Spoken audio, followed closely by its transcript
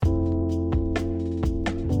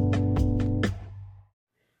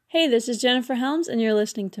Hey, this is Jennifer Helms, and you're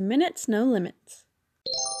listening to Minutes, No Limits.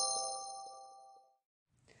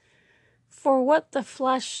 For what the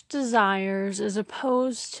flesh desires is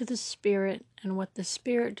opposed to the spirit, and what the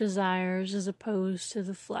spirit desires is opposed to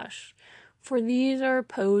the flesh. For these are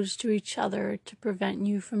opposed to each other to prevent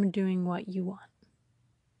you from doing what you want.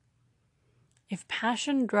 If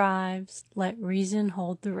passion drives, let reason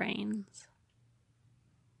hold the reins.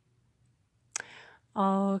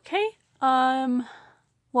 Okay,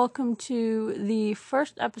 welcome to the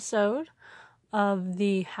first episode of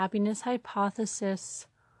the Happiness Hypothesis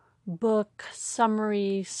book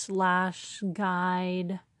summary /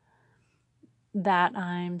 guide that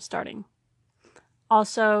I'm starting.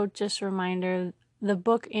 Also, just a reminder, the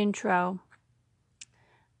book intro,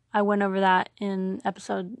 I went over that in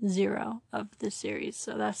episode 0 of this series,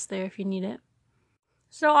 so that's there if you need it.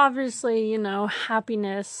 So obviously,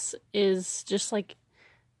 happiness is just like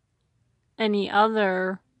any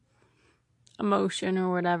other emotion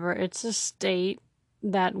or whatever. It's a state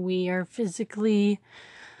that we are physically,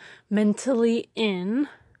 mentally in,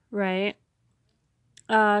 right?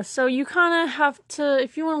 So you kind of have to,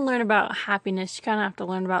 if you want to learn about happiness, you kind of have to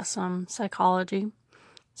learn about some psychology.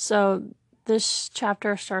 So this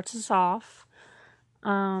chapter starts us off.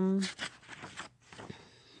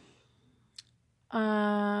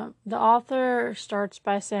 The author starts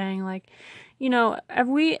by saying,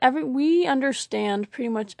 we understand pretty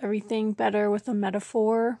much everything better with a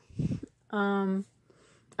metaphor.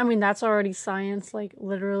 That's already science,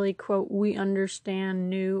 literally, quote, we understand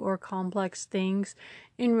new or complex things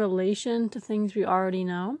in relation to things we already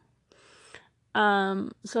know.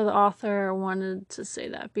 So the author wanted to say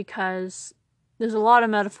that because there's a lot of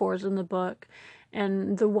metaphors in the book,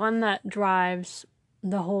 and the one that drives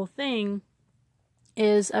the whole thing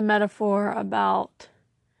is a metaphor about,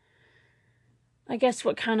 I guess,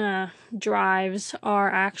 what kind of drives our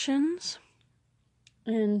actions.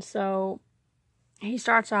 And so he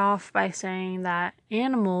starts off by saying that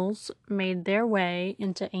animals made their way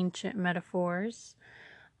into ancient metaphors.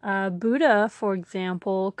 Buddha, for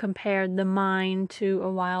example, compared the mind to a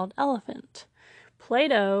wild elephant.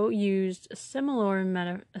 Plato used a similar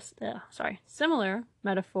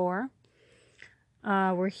metaphor,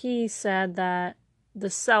 where he said that the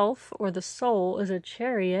self or the soul is a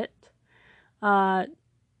chariot, the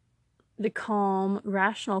calm,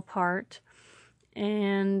 rational part,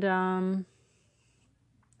 and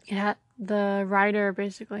the rider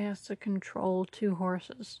basically has to control 2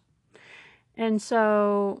 horses. And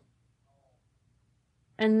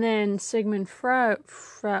then Sigmund Freud,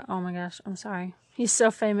 oh my gosh, I'm sorry. He's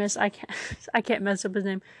so famous, I can't mess up his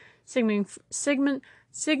name. Sigmund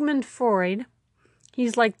Freud.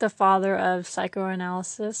 He's like the father of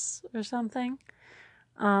psychoanalysis or something.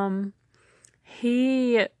 His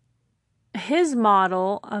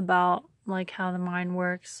model about how the mind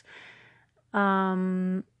works,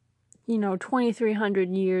 2,300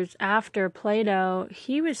 years after Plato,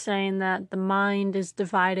 he was saying that the mind is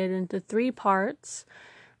divided into 3 parts.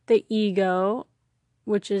 The ego,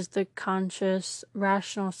 which is the conscious,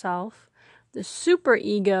 rational self. The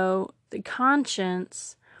superego, the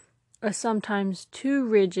conscience, a sometimes too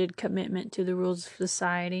rigid commitment to the rules of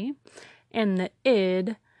society. And the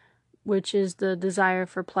id, which is the desire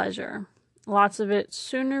for pleasure. Lots of it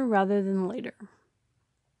sooner rather than later.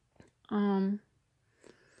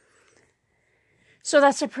 So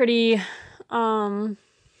that's a pretty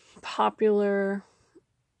popular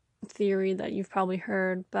theory that you've probably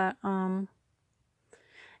heard, but and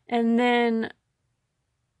then,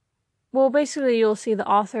 basically you'll see the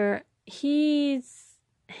author, his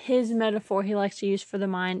metaphor he likes to use for the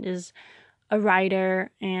mind is a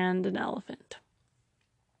rider and an elephant.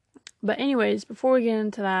 But anyways, before we get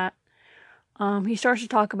into that, he starts to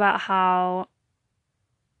talk about how,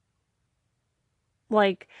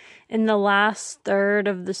 in the last third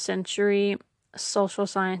of the century, social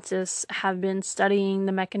scientists have been studying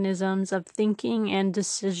the mechanisms of thinking and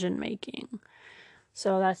decision making.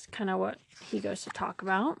 So that's kind of what he goes to talk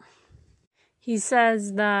about. He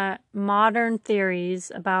says that modern theories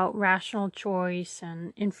about rational choice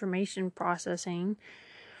and information processing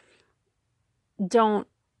don't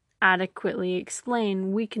adequately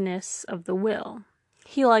explain weakness of the will.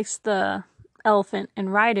 He likes the elephant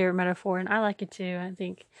and rider metaphor, and I like it too. I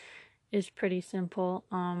think it's pretty simple.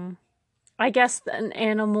 I guess an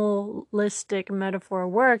animalistic metaphor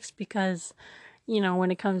works because,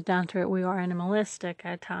 when it comes down to it, we are animalistic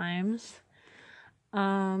at times.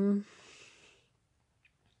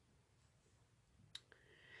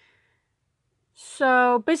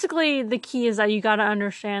 So basically the key is that you got to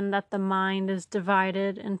understand that the mind is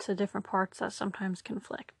divided into different parts that sometimes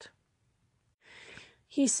conflict.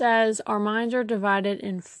 he says our minds are divided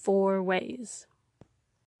in 4 ways.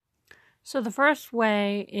 So the first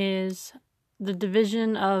way is the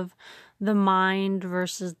division of the mind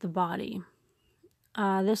versus the body.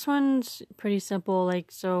 This one's pretty simple.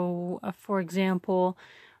 For example,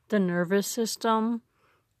 the nervous system.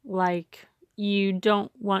 Like, you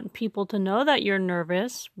don't want people to know that you're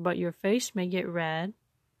nervous, but your face may get red.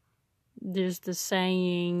 There's the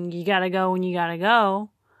saying, you gotta go when you gotta go.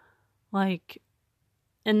 Like,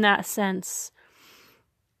 in that sense,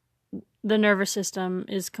 the nervous system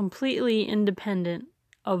is completely independent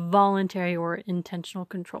of voluntary or intentional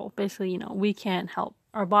control. Basically, we can't help.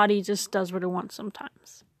 Our body just does what it wants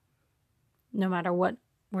sometimes, no matter what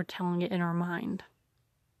we're telling it in our mind.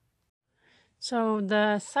 So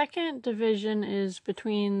the second division is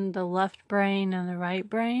between the left brain and the right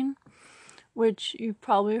brain, which you've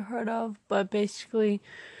probably heard of, but basically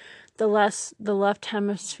the left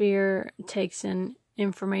hemisphere takes in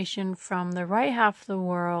information from the right half of the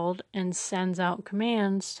world and sends out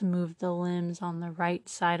commands to move the limbs on the right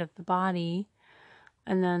side of the body,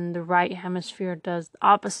 and then the right hemisphere does the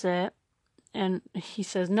opposite. And he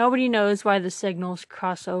says nobody knows why the signals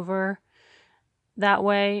cross over that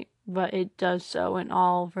way, but it does so in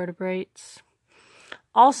all vertebrates.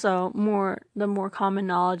 Also, the more common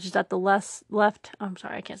knowledge is that the left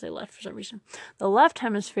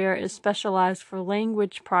hemisphere is specialized for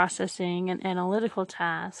language processing and analytical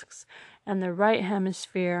tasks, and the right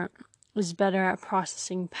hemisphere is better at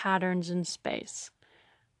processing patterns in space,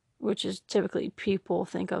 which is typically people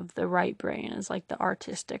think of the right brain as like the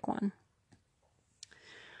artistic one.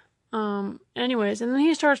 Anyways, and then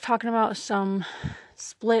he starts talking about some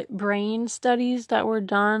split brain studies that were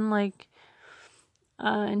done,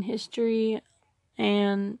 in history,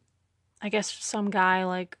 and I guess some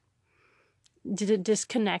guy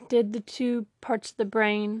disconnected the 2 parts of the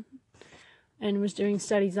brain and was doing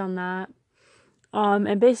studies on that.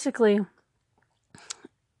 And basically,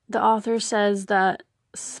 the author says that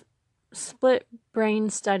split brain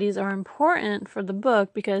studies are important for the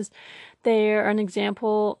book because they are an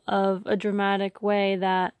example of a dramatic way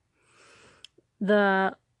that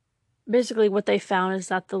basically what they found is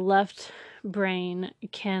that the left brain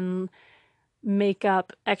can make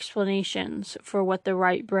up explanations for what the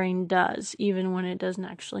right brain does, even when it doesn't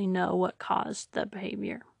actually know what caused the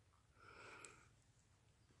behavior.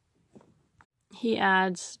 He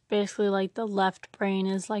adds basically the left brain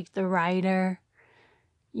is like the writer,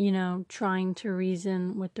 trying to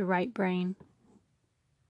reason with the right brain.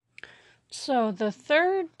 So the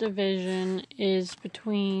third division is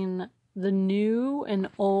between the new and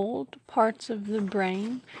old parts of the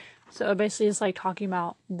brain. So basically it's talking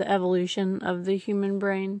about the evolution of the human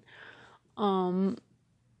brain, and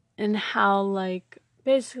how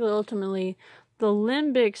basically ultimately the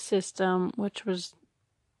limbic system, which was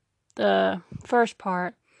the first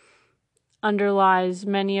part, underlies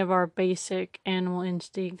many of our basic animal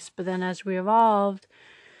instincts, but then as we evolved,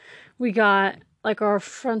 we got our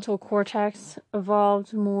frontal cortex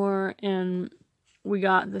evolved more, and we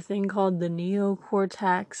got the thing called the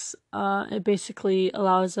neocortex. It basically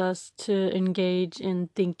allows us to engage in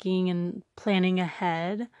thinking and planning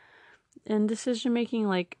ahead and decision making.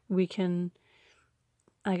 We can,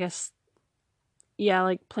 I guess,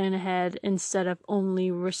 plan ahead instead of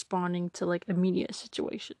only responding to immediate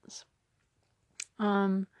situations.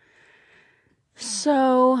 And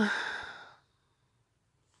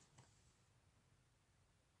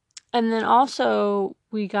then also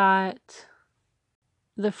we got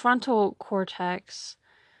the frontal cortex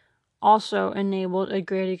also enabled a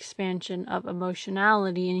great expansion of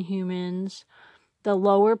emotionality in humans. The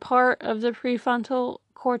lower part of the prefrontal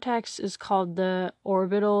cortex is called the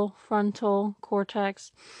orbital frontal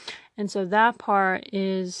cortex, and so that part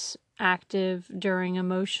is active during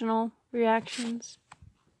emotional reactions.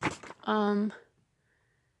 And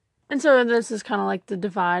so this is kind of the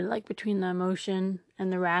divide between the emotion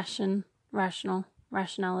and the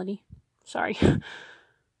rationality. Sorry.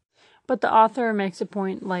 But the author makes a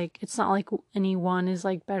point, it's not any one is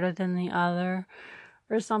better than the other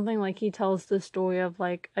or something. He tells the story of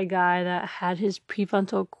a guy that had his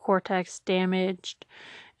prefrontal cortex damaged,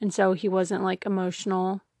 and so he wasn't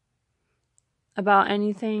emotional about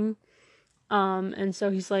anything. And so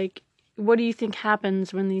he's what do you think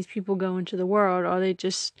happens when these people go into the world? Are they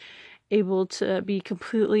just able to be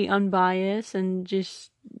completely unbiased and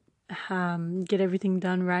just get everything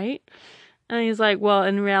done right? And he's well,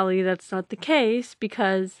 in reality, that's not the case,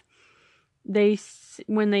 because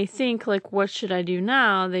when they think, what should I do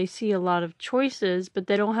now, they see a lot of choices, but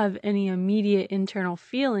they don't have any immediate internal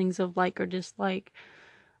feelings of or dislike.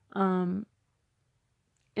 And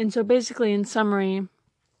so basically, in summary,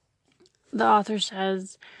 the author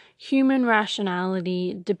says, human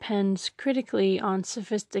rationality depends critically on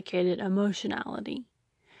sophisticated emotionality.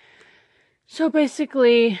 So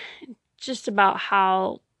basically, just about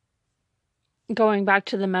how, going back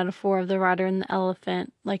to the metaphor of the rider and the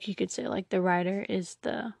elephant, like you could say, like the rider is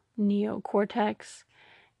the neocortex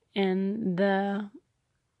and the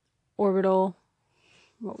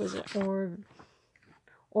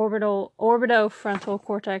orbitofrontal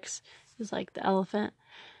cortex is like the elephant.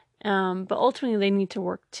 But ultimately they need to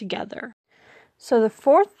work together. So the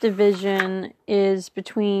fourth division is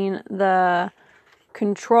between the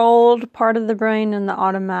controlled part of the brain and the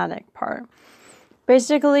automatic part.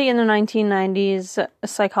 Basically, in the 1990s,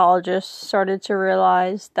 psychologists started to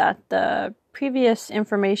realize that the previous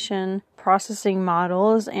information processing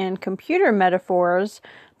models and computer metaphors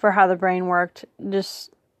for how the brain worked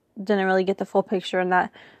just didn't really get the full picture, and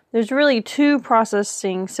that there's really two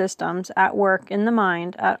processing systems at work in the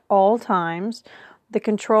mind at all times: the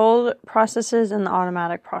controlled processes and the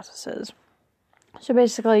automatic processes. So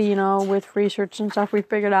basically, with research and stuff, we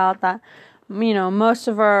figured out that, most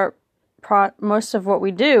of what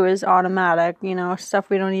we do is automatic, stuff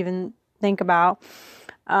we don't even think about.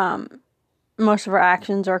 Most of our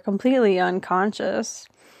actions are completely unconscious.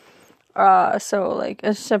 So like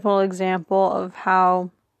a simple example of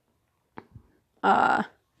how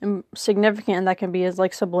significant that can be is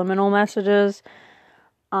like subliminal messages.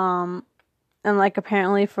 And like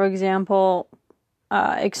apparently, for example,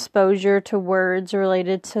 exposure to words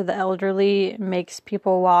related to the elderly makes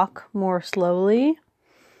people walk more slowly.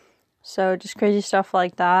 So just crazy stuff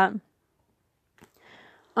like that.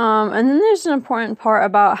 And then there's an important part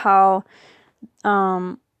about how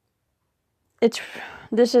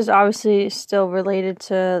this is obviously still related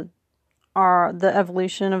to the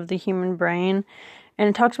evolution of the human brain, and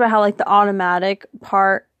it talks about how like the automatic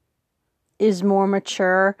part is more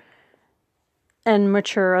mature, and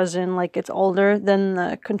mature as in like it's older than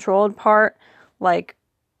the controlled part. Like,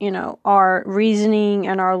 our reasoning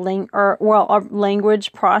and our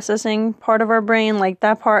language processing part of our brain, like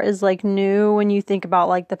that part is like new when you think about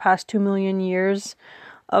like the past 2 million years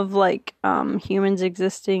of like humans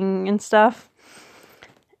existing and stuff.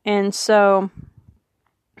 And so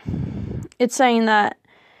it's saying that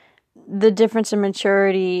the difference in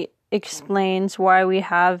maturity explains why we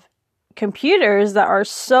have computers that are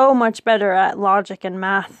so much better at logic and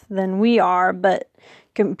math than we are, but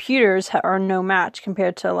computers are no match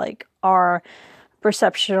compared to like our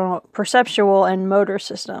perceptual and motor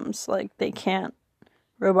systems. Like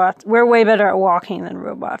we're way better at walking than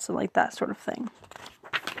robots and like that sort of thing.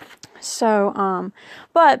 So,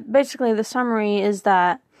 but basically the summary is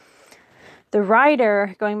that the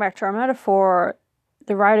rider, going back to our metaphor,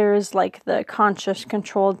 the rider is like the conscious,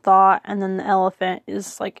 controlled thought, and then the elephant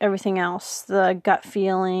is like everything else, the gut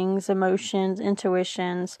feelings, emotions,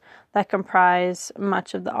 intuitions that comprise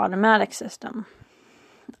much of the automatic system.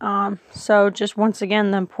 So just once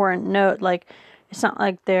again, the important note, like it's not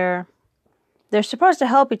like they're supposed to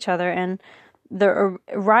help each other, and the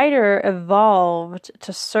rider evolved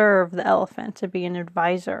to serve the elephant, to be an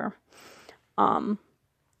advisor. And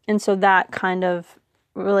so that kind of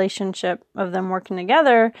relationship of them working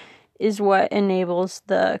together is what enables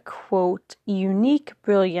the, quote, unique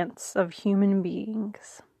brilliance of human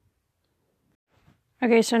beings.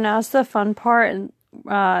 Okay, so now's the fun part.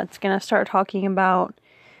 It's going to start talking about,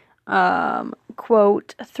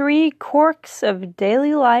 quote, 3 quirks of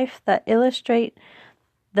daily life that illustrate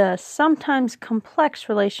the sometimes complex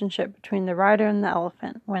relationship between the rider and the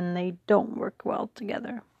elephant when they don't work well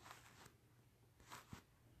together.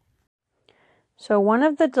 So one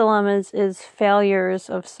of the dilemmas is failures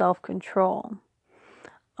of self-control.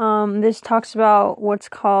 This talks about what's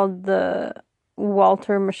called the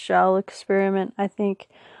Walter Mischel experiment, I think.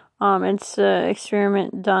 It's an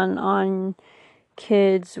experiment done on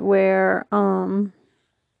kids where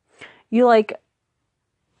you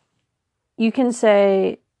can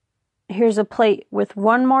say, here's a plate with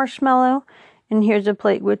 1 marshmallow, and here's a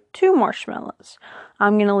plate with 2 marshmallows.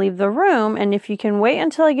 I'm going to leave the room, and if you can wait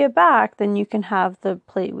until I get back, then you can have the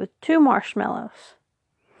plate with 2 marshmallows.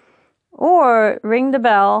 Or ring the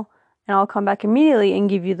bell, and I'll come back immediately and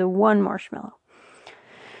give you the 1 marshmallow.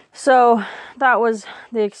 So that was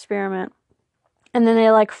the experiment. And then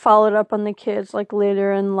they followed up on the kids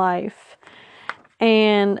later in life.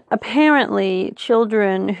 And apparently,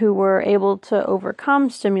 children who were able to overcome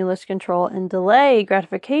stimulus control and delay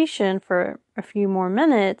gratification for a few more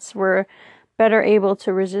minutes were better able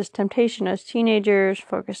to resist temptation as teenagers,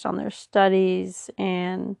 focused on their studies,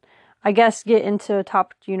 and I guess get into a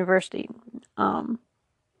top university.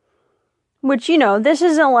 Which, this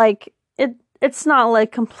isn't it's not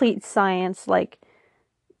like complete science, like,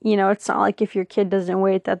 you know, it's not like if your kid doesn't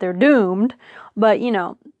wait that they're doomed, but, you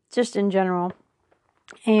know, just in general.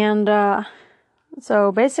 And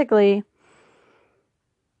so basically,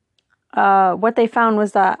 what they found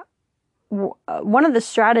was that one of the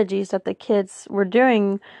strategies that the kids were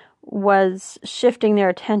doing was shifting their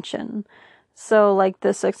attention. So, like,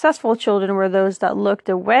 the successful children were those that looked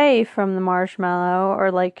away from the marshmallow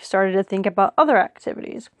or, like, started to think about other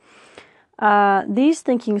activities. These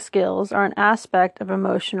thinking skills are an aspect of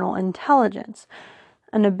emotional intelligence,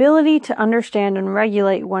 an ability to understand and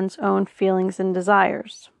regulate one's own feelings and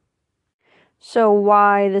desires. So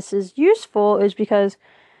why this is useful is because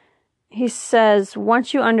he says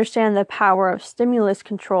once you understand the power of stimulus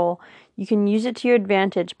control, you can use it to your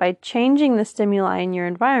advantage by changing the stimuli in your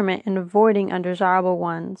environment and avoiding undesirable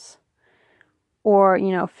ones. Or,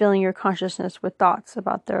 you know, filling your consciousness with thoughts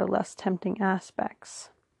about their less tempting aspects.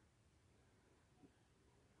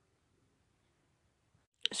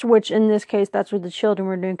 So, which in this case, that's what the children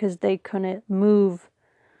were doing because they couldn't move.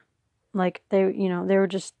 Like, they were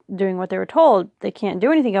just doing what they were told. They can't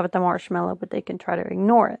do anything about the marshmallow, but they can try to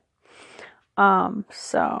ignore it.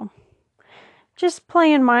 So, just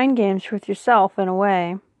playing mind games with yourself in a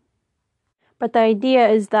way. But the idea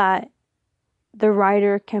is that the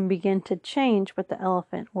writer can begin to change what the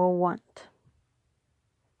elephant will want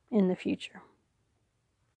in the future.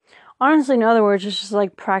 Honestly, in other words, it's just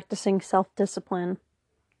like practicing self-discipline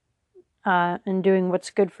and doing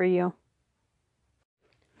what's good for you.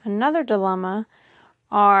 Another dilemma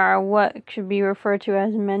are what could be referred to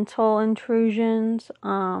as mental intrusions.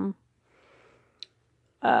 The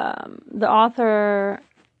author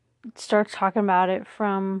starts talking about it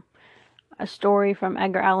from a story from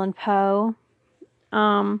Edgar Allan Poe.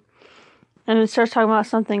 And it starts talking about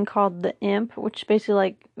something called the imp, which is basically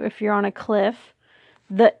like if you're on a cliff,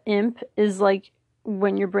 the imp is like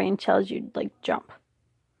when your brain tells you like jump.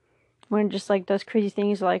 When it just like does crazy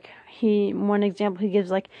things. Like one example he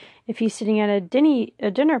gives, like if he's sitting at a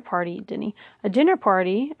dinner party,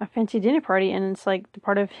 a fancy dinner party, and it's like the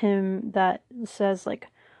part of him that says like,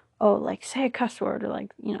 oh, like say a cuss word, or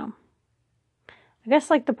like, you know, I guess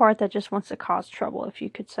like the part that just wants to cause trouble, if you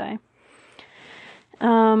could say.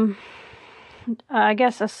 I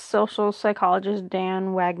guess a social psychologist,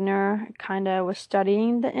 Dan Wagner, kind of was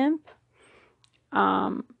studying the imp.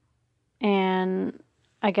 And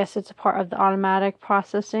I guess it's a part of the automatic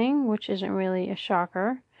processing, which isn't really a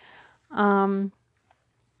shocker.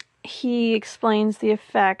 He explains the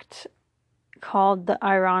effect called the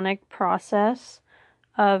ironic process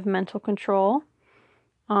of mental control,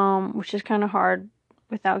 which is kind of hard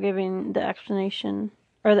without giving the explanation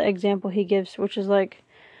or the example he gives, which is like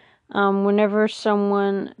whenever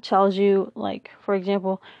someone tells you, like, for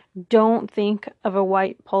example, don't think of a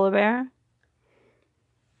white polar bear,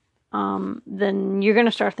 then you're going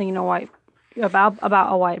to start thinking about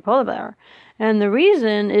a white polar bear. And the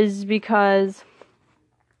reason is because,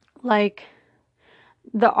 like,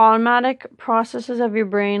 the automatic processes of your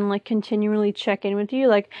brain, like, continually check in with you,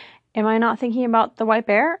 like, am I not thinking about the white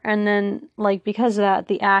bear? And then, like, because of that,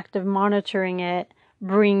 the act of monitoring it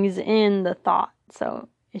brings in the thought. So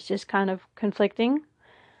it's just kind of conflicting.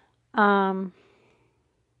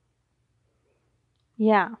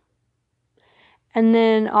 Yeah. And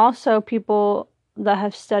then also people that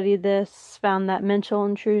have studied this found that mental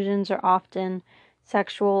intrusions are often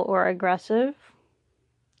sexual or aggressive.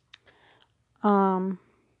 And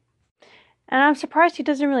I'm surprised he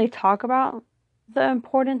doesn't really talk about the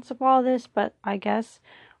importance of all this, but I guess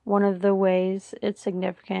one of the ways it's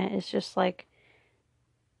significant is just like,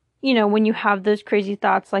 you know, when you have those crazy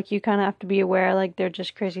thoughts, like, you kind of have to be aware, like, they're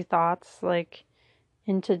just crazy thoughts, like,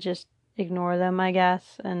 and to just ignore them, I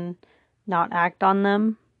guess, and not act on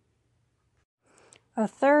them. A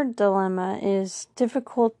third dilemma is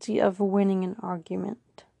difficulty of winning an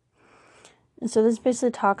argument. And so this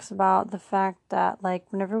basically talks about the fact that, like,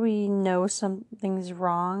 whenever we know something's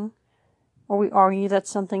wrong, or we argue that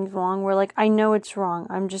something's wrong, we're like, I know it's wrong,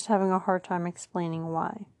 I'm just having a hard time explaining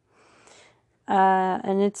why.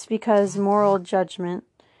 And it's because moral judgment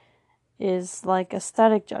is like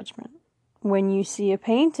aesthetic judgment. When you see a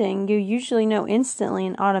painting, you usually know instantly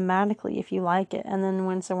and automatically if you like it. And then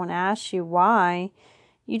when someone asks you why,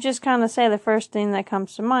 you just kind of say the first thing that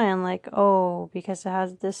comes to mind, like, oh, because it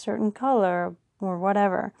has this certain color or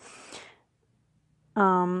whatever.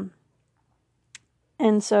 And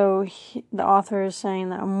so the author is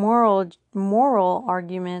saying that moral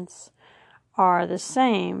arguments are the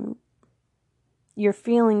same. Your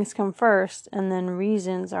feelings come first, and then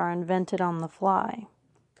reasons are invented on the fly.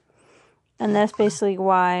 And that's basically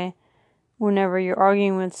why whenever you're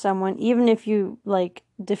arguing with someone, even if you like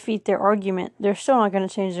defeat their argument, they're still not going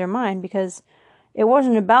to change their mind, because it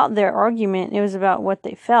wasn't about their argument, it was about what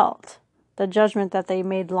they felt, the judgment that they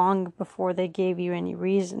made long before they gave you any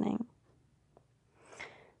reasoning.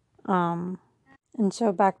 And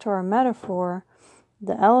so back to our metaphor,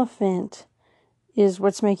 the elephant is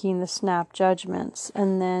what's making the snap judgments,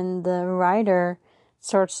 and then the writer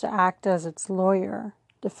starts to act as its lawyer,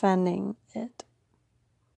 defending it.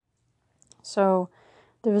 So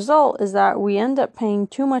the result is that we end up paying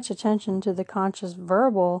too much attention to the conscious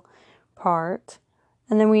verbal part,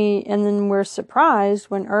 and then we're surprised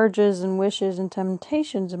when urges and wishes and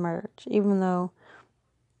temptations emerge, even though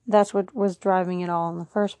that's what was driving it all in the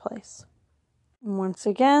first place. And once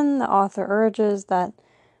again, the author urges that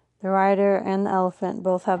the writer and the elephant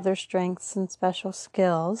both have their strengths and special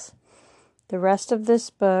skills. The rest of this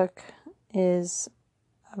book is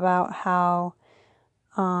about how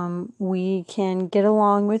we can get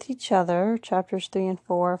along with each other, chapters 3 and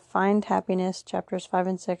 4, find happiness, chapters 5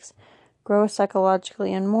 and 6, grow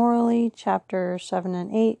psychologically and morally, chapters 7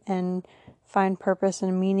 and 8, and find purpose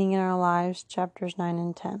and meaning in our lives, chapters 9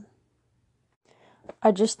 and 10.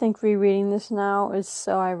 I just think rereading this now is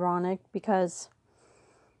so ironic, because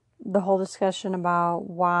the whole discussion about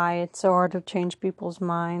why it's so hard to change people's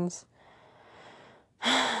minds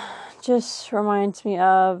just reminds me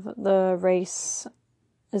of the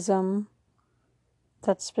racism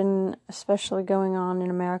that's been especially going on in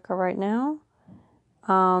America right now.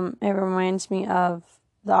 It reminds me of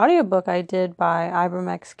the audiobook I did by Ibram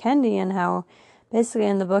X. Kendi, and how basically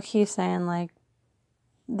in the book he's saying, like,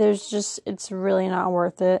 it's really not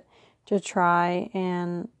worth it to try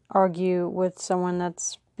and argue with someone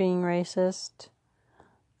that's being racist.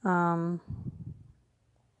 So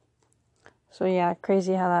yeah,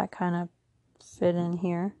 crazy how that kind of fit in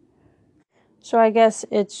here. So I guess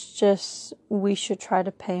it's just, we should try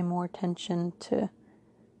to pay more attention to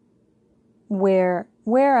where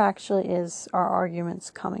actually is our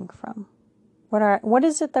arguments coming from. What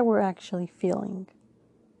is it that we're actually feeling?